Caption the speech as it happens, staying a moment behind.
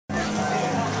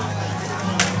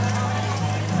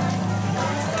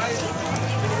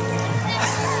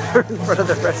They're in front of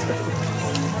the restroom.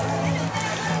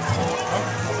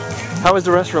 How was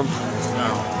the restroom? No.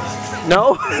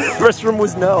 No? The restroom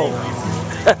was no.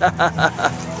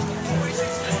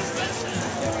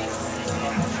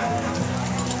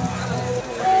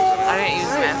 I didn't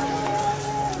use the bathroom.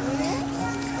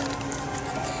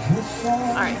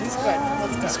 Alright, he's good.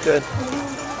 That's good.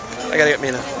 I gotta get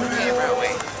Mina. Camera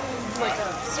away. Like,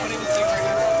 it's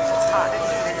hot.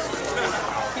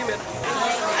 Humid.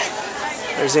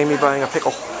 There's Amy buying a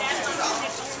pickle.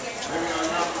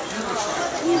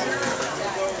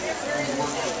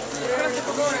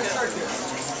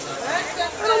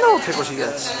 I don't know what pickle she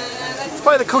gets. It's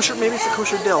probably the kosher, maybe it's the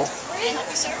kosher dill.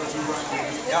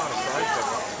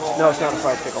 No, it's not a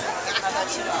fried pickle.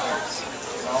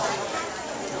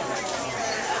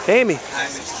 Hey Amy,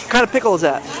 what kind of pickle is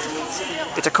that?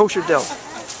 It's a kosher dill.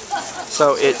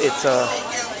 So it's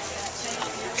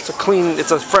a clean,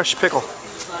 it's a fresh pickle.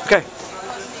 Okay.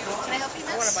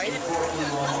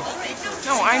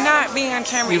 No, I'm not being on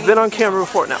camera. You've been on camera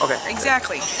before now. Okay.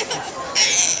 Exactly.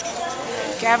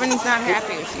 Gavin's not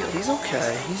happy with you. He's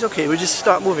okay. He's okay. We just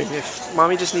stop moving. If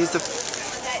mommy just needs to.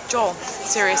 Joel,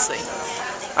 seriously.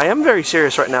 I am very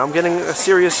serious right now. I'm getting a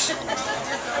serious.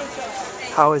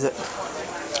 How is it?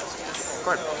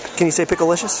 Good. Can you say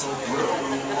picklelicious?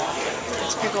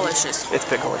 It's picklelicious. It's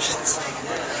picklelicious.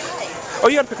 Oh,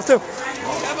 you got a pickle too.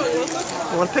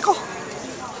 You want a pickle?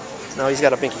 No, he's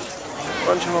got a binky.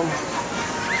 Bunch of them.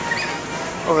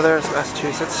 Over there is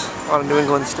Massachusetts. A lot of New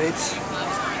England states.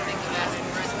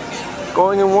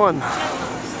 Going in one.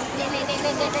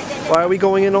 Why are we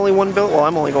going in only one building? Well,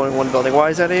 I'm only going in one building. Why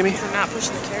is that, Amy? We're not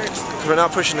pushing the carriage. We're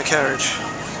not pushing the carriage.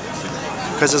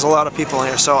 Because there's a lot of people in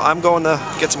here. So I'm going to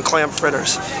get some clam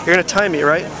fritters. You're going to time me,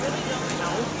 right?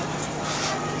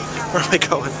 Where am I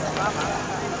going?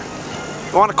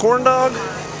 You want a corn dog?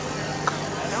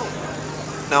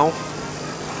 No.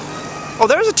 Oh,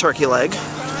 there's a turkey leg.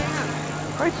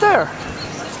 Right there.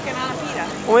 Chicken on a pita.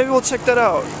 Well, maybe we'll check that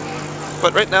out.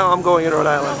 But right now I'm going in Rhode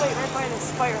Island. Oh, wait, right by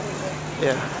this fire hydrant.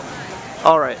 Yeah.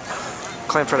 All right.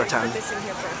 Clam fritter time. Put this in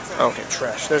here first. Okay,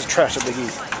 trash. There's trash at Big E.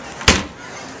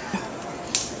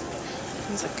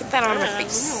 He's like, get that out of my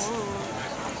face.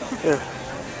 Here.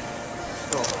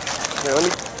 Oh. Here, let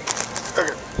me.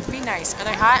 Okay. Be nice. Are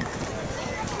they hot?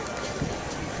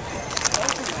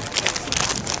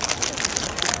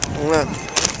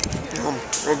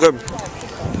 We're good.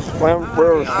 Clam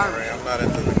fritters. Sorry, I'm not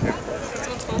into the camera.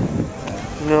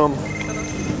 Yum.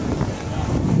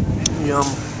 Yum.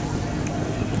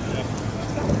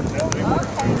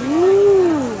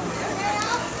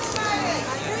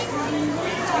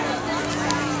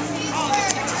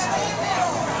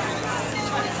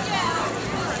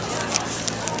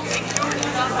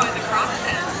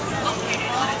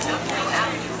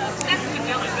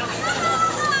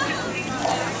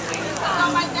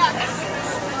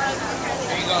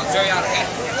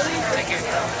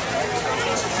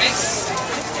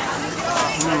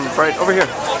 Right over here.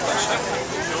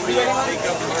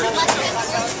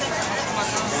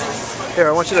 Here,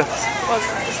 I want you to.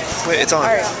 Wait, it's on.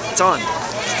 Right. It's on.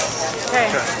 Okay.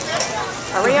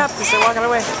 Hurry up, because they're walking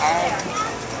away.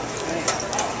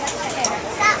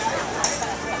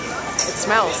 It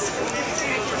smells.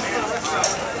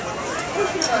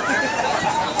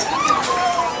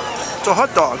 It's a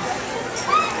hot dog.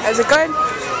 Is it good?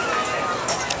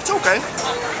 It's okay.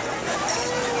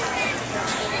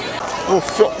 Oh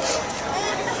shit.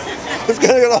 It's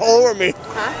gonna get all over me.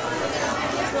 Huh?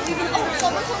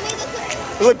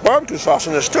 There's like barbecue sauce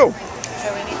in this too.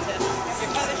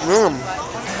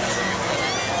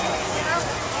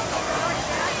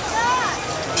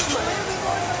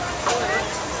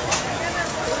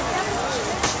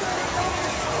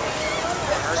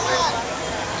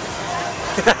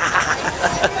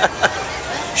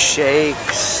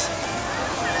 Shakes.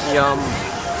 Yum.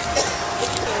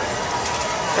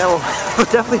 Yeah, we'll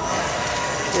definitely,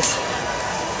 yes,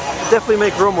 definitely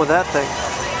make room with that thing.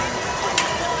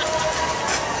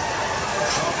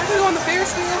 Are we on the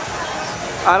Ferris wheel?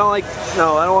 I don't like,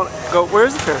 no, I don't want to go,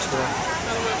 where's the Ferris wheel?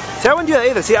 See, I wouldn't do that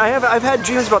either. See, I've had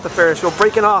dreams about the Ferris wheel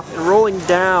breaking off and rolling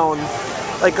down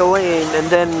like a lane and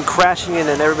then crashing in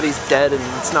and everybody's dead and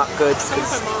it's not good. Some of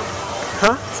my mom.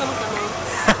 Huh? Some of my mom.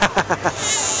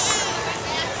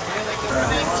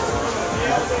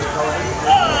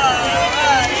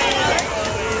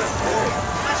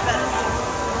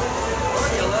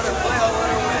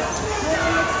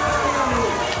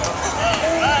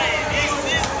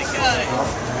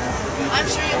 I'm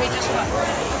sure you'll be just fine.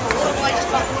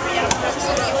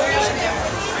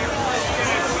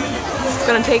 It's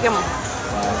gonna take him.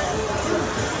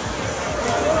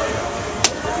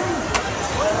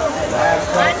 Here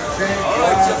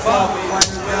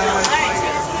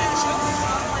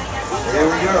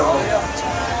we go.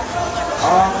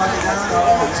 Come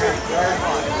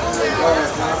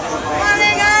on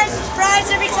in, guys.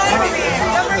 Surprise every time we're here.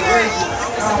 Don't forget.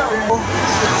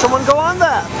 Did someone go on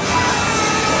that?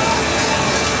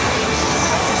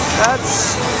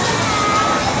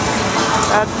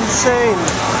 That's insane.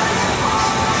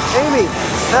 Amy,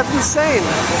 that's insane.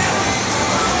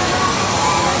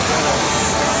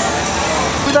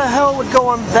 Who the hell would go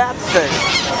on that thing?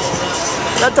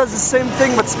 That does the same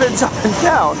thing but spins up and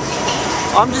down.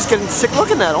 I'm just getting sick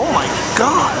looking at it. Oh my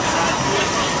god.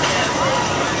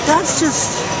 That's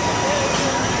just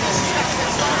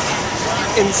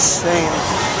insane.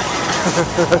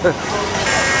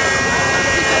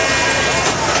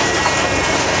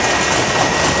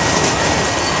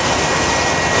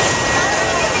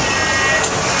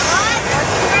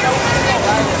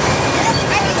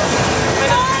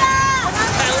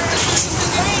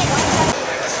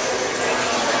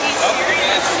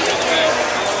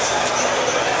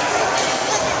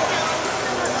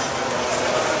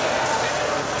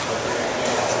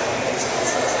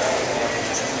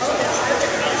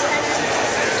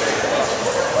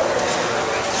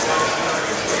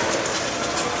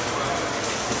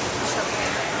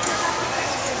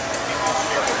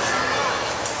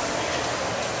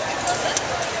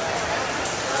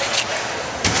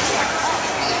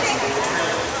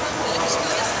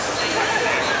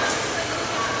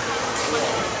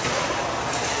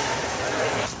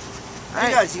 Hey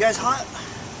guys, you guys hot?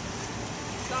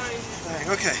 Dying.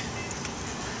 Okay.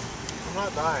 I'm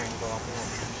not dying, but I'm warm.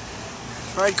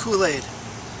 Fried Kool-Aid.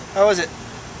 How is it?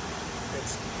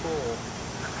 It's cool.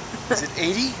 Is it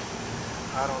 80?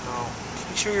 I don't know.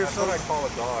 Make sure you're That's what filming. I call a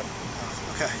dog.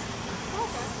 Okay.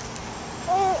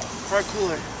 Fried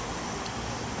Kool-Aid.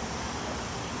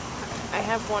 I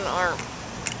have one arm.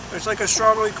 It's like a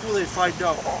strawberry Kool-Aid fried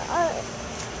dough.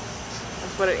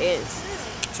 That's what it is.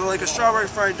 So like a strawberry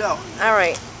fried dough.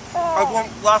 Alright.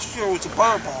 Last year was a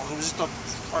butterball. It was just a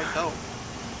fried dough.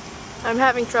 I'm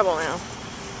having trouble now.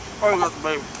 Oh, that's the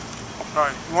baby.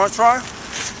 Alright, you want to try?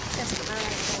 Yes, but not on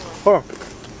camera. Oh.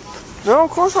 No, of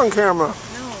course on camera.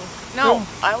 No,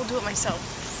 I will do it myself.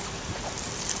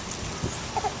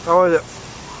 How is it?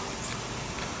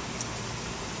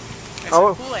 It's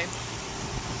Oh. Kool-Aid.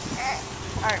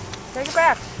 Alright, take it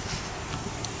back.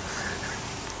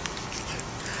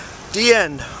 The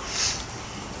end.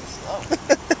 Slow.